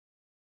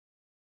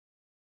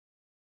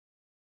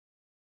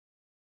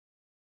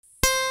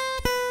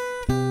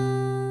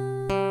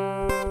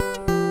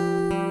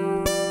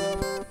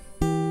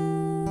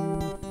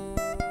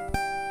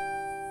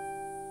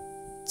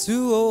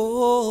Two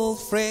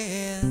old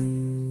friends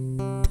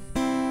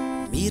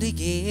meet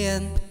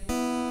again,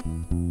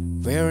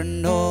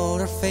 wearing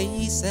older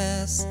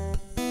faces,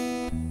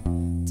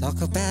 talk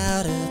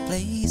about the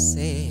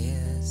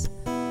places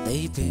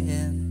they've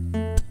been.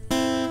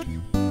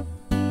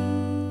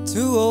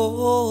 Two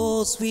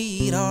old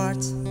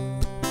sweethearts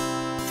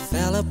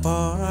fell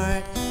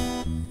apart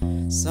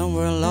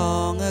somewhere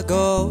long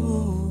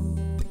ago.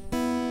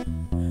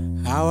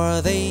 How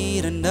are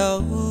they to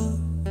know?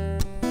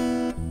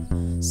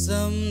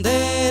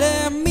 Someday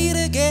they'll meet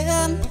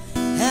again,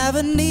 have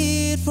a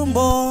need for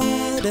more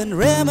than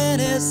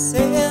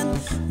reminiscing.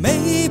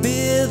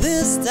 Maybe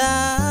this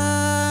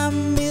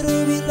time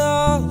it'll be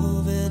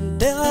love and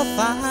they'll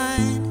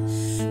find.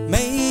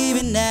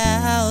 Maybe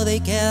now they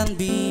can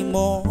be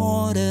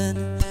more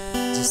than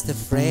just a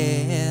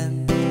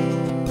friend.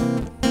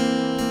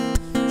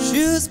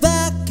 She's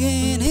back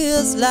in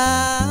his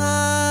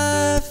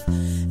life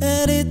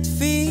and it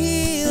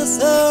feels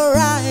so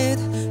right.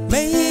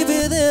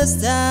 Maybe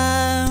this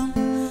time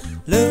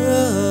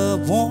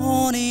love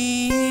won't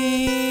end.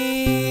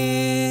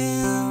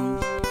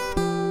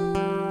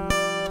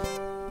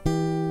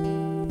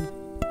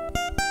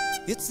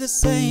 It's the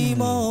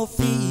same old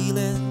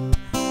feeling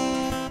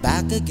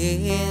back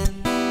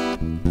again.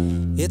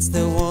 It's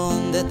the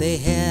one that they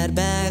had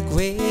back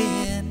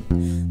when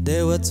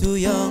they were too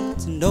young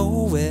to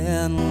know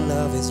when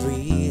love is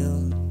real.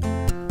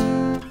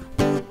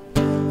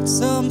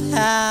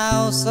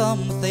 Somehow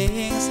some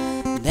things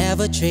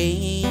never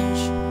change,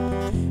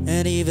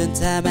 and even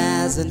time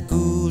hasn't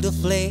cooled the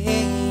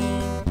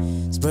flame.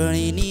 It's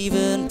burning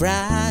even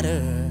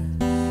brighter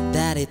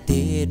than it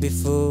did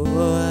before.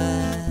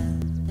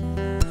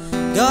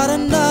 Got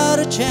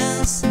another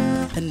chance,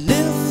 and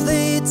if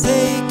they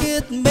take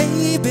it,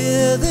 maybe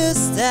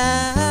this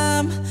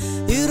time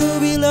it'll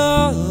be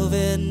love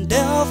and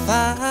they'll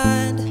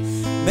find.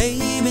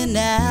 Maybe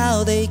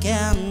now they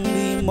can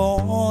be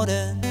more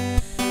than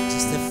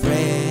just a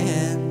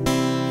friend.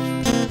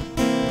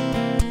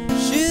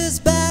 She's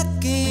back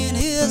in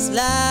his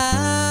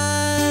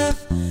life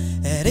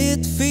and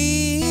it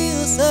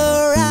feels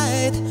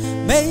alright.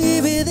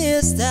 Maybe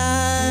this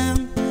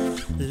time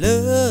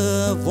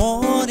love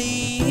won't end.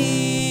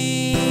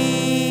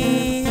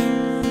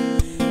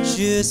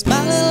 She's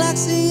smiling like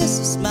she used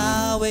to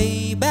smile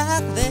way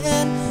back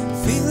then,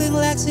 feeling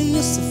like she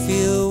used to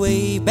feel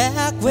way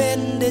back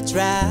when they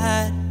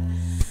tried,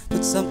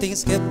 but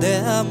something's kept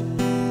them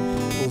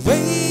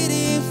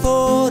waiting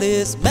for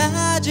this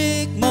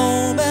magic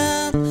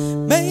moment.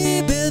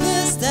 Maybe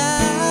this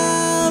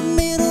time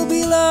it'll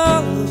be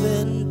love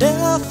and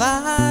they'll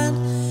find.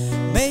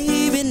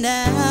 Maybe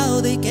now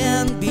they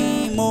can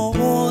be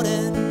more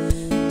than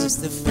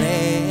just a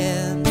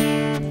friend.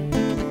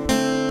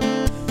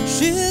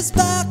 She's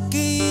back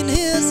in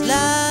his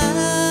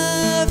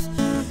life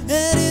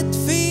and it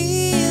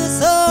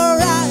feels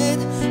alright.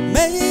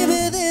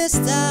 Maybe this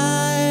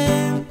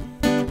time,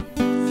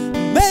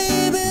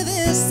 maybe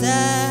this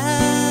time